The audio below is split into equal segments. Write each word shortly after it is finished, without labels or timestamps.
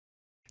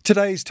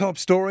Today's top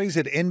stories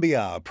at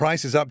NBR.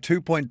 Prices up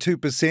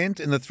 2.2%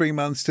 in the 3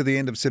 months to the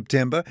end of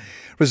September.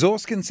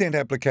 Resource consent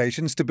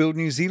applications to build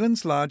New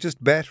Zealand's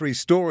largest battery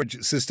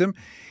storage system.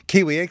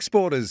 Kiwi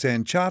exporters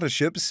and charter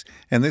ships.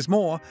 And there's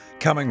more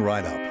coming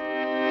right up.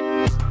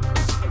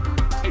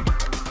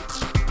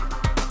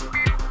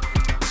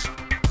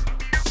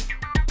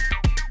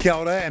 Kia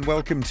ora and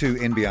welcome to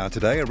NBR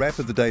Today, a wrap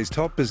of the day's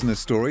top business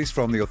stories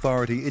from the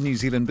authority in New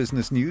Zealand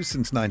business news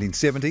since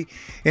 1970,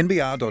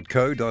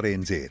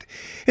 nbr.co.nz.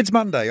 It's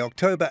Monday,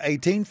 October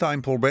 18th.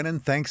 I'm Paul Brennan.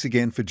 Thanks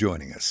again for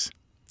joining us.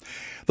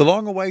 The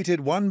long-awaited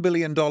 $1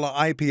 billion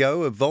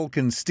IPO of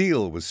Vulcan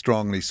Steel was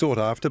strongly sought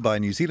after by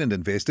New Zealand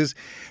investors,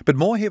 but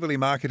more heavily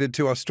marketed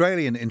to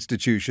Australian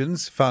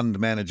institutions, fund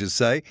managers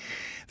say.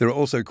 There are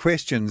also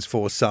questions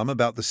for some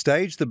about the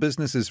stage the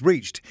business has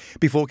reached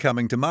before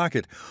coming to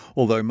market,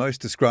 although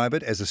most describe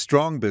it as a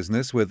strong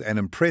business with an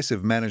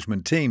impressive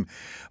management team.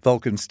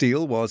 Vulcan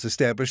Steel was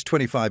established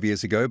 25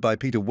 years ago by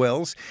Peter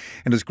Wells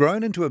and has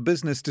grown into a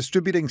business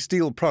distributing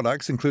steel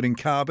products, including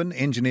carbon,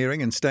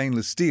 engineering and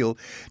stainless steel,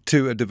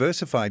 to a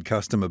diversified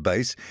customer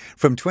base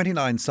from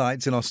 29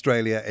 sites in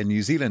Australia and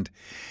New Zealand.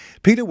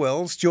 Peter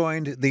Wells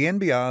joined the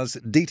NBR's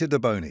Dita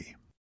Daboni.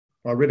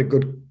 I read a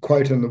good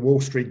quote in the Wall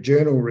Street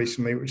Journal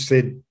recently which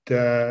said,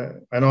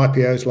 an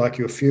IPO is like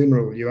your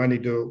funeral, you only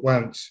do it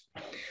once.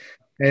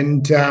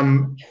 And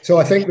so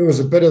I think there was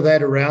a bit of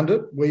that around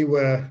it. We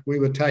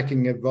were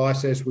taking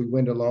advice as we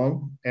went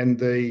along, and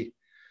the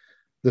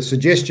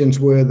suggestions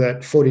were that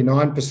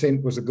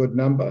 49% was a good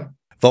number.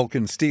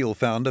 Vulcan Steel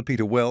founder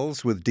Peter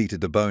Wells with Dita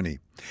Daboni.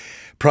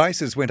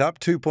 Prices went up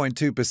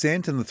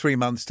 2.2% in the 3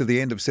 months to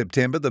the end of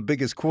September, the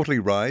biggest quarterly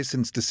rise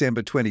since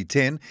December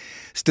 2010.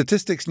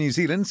 Statistics New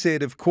Zealand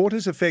said if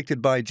quarters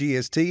affected by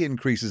GST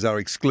increases are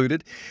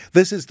excluded,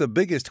 this is the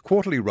biggest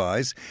quarterly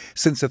rise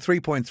since a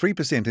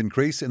 3.3%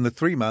 increase in the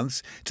 3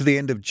 months to the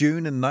end of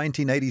June in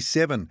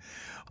 1987.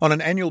 On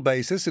an annual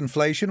basis,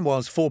 inflation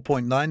was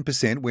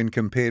 4.9% when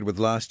compared with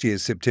last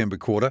year's September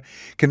quarter,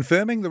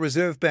 confirming the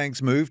Reserve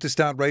Bank's move to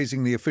start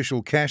raising the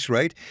official cash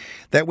rate.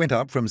 That went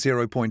up from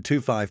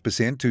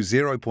 0.25% to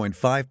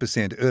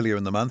 0.5% earlier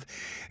in the month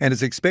and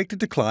is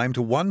expected to climb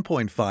to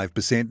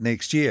 1.5%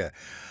 next year.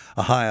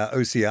 A higher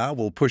OCR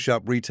will push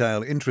up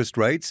retail interest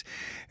rates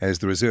as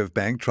the Reserve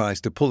Bank tries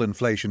to pull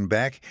inflation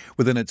back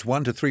within its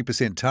 1 to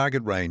 3%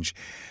 target range.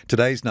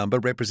 Today's number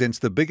represents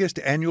the biggest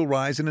annual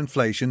rise in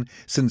inflation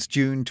since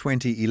June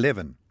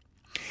 2011.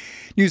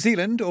 New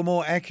Zealand, or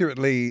more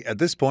accurately at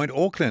this point,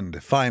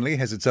 Auckland, finally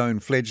has its own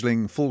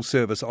fledgling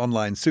full-service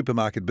online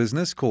supermarket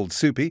business called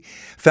Supi,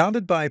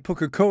 founded by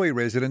Pukekohe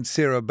resident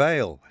Sarah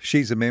Bale.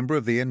 She's a member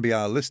of the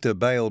NBR Lister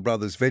Bale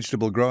Brothers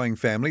vegetable growing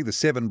family, the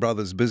Seven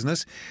Brothers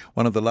business,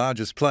 one of the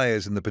largest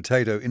players in the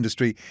potato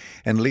industry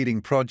and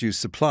leading produce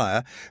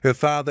supplier. Her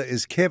father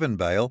is Kevin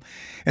Bale,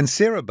 and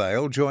Sarah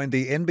Bale joined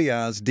the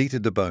NBR's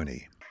Dita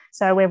Daboni.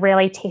 So we're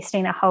really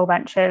testing a whole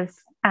bunch of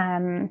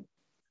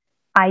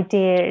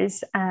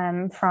ideas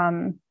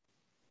from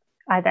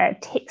either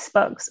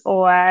textbooks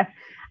or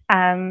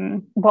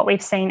what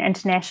we've seen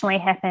internationally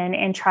happen,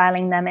 and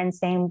trialling them and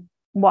seeing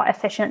what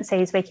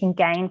efficiencies we can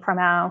gain from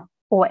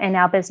in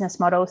our business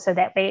model so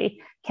that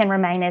we can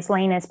remain as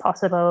lean as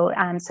possible,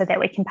 so that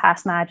we can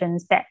pass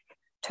margins back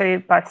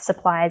to both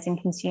suppliers and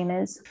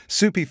consumers.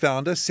 Supi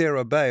founder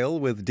Sarah Bale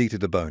with Dita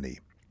Daboni.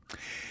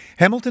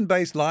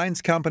 Hamilton-based lines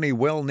company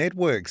Well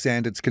Networks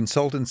and its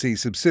consultancy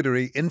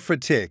subsidiary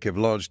Infratech have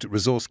lodged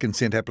resource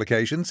consent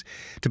applications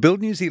to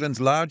build New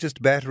Zealand's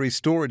largest battery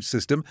storage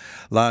system,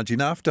 large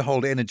enough to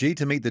hold energy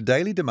to meet the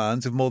daily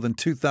demands of more than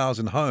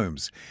 2,000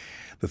 homes.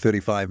 The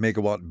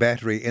 35-megawatt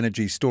battery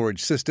energy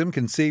storage system,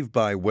 conceived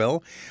by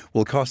Well,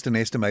 will cost an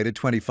estimated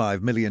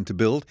 $25 million to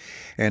build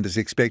and is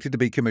expected to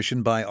be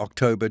commissioned by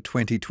October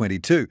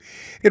 2022.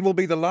 It will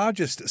be the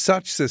largest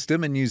such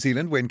system in New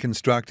Zealand when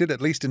constructed, at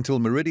least until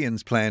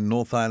Meridian's planned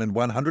North Island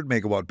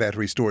 100-megawatt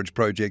battery storage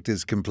project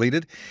is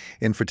completed,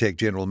 Infratech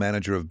General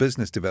Manager of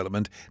Business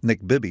Development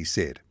Nick Bibby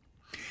said.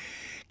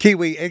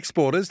 Kiwi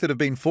exporters that have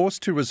been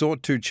forced to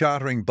resort to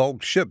chartering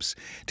bulk ships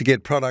to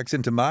get products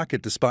into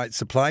market despite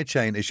supply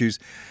chain issues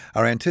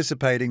are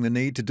anticipating the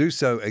need to do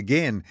so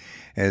again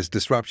as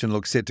disruption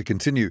looks set to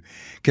continue.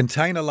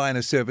 Container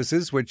liner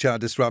services, which are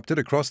disrupted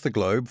across the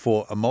globe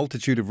for a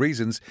multitude of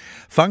reasons,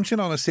 function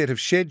on a set of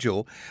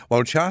schedule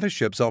while charter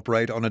ships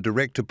operate on a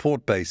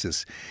direct-to-port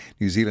basis.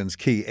 New Zealand's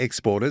key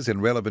exporters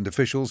and relevant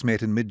officials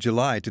met in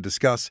mid-July to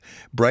discuss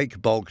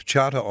break bulk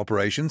charter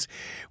operations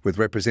with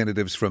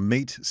representatives from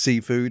meat,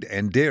 seafood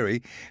and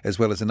dairy, as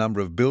well as a number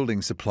of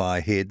building supply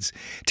heads.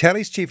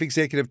 Tally's Chief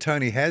Executive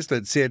Tony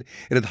Hazlitt said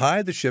it had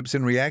hired the ships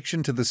in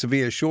reaction to the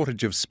severe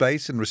shortage of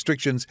space and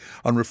restrictions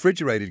on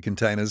refrigerated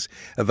containers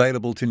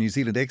available to New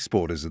Zealand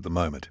exporters at the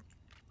moment.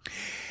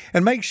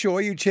 And make sure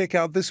you check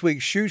out this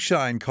week's Shoe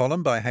Shine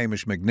column by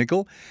Hamish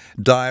McNichol,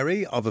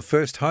 Diary of a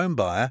First Home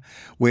Buyer,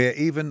 where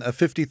even a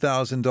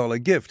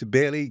 $50,000 gift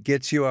barely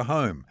gets you a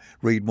home.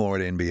 Read more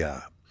at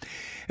NBR.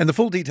 And the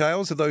full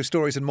details of those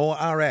stories and more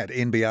are at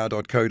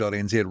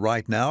nbr.co.nz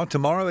right now.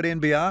 Tomorrow at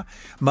NBR,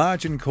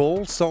 Margin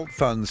Call, Salt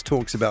Funds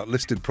talks about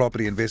listed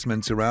property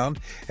investments around,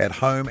 at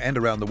home and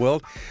around the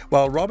world,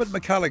 while Robert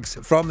McCulloch's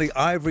From the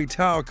Ivory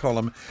Tower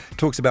column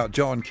talks about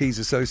John Key's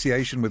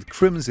association with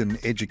Crimson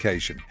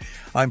Education.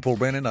 I'm Paul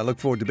Brennan. I look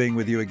forward to being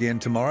with you again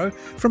tomorrow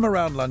from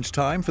around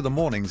lunchtime for the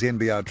morning's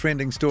NBR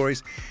trending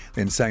stories.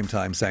 Then same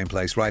time, same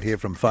place, right here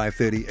from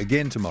 5:30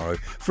 again tomorrow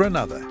for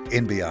another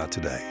NBR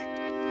Today.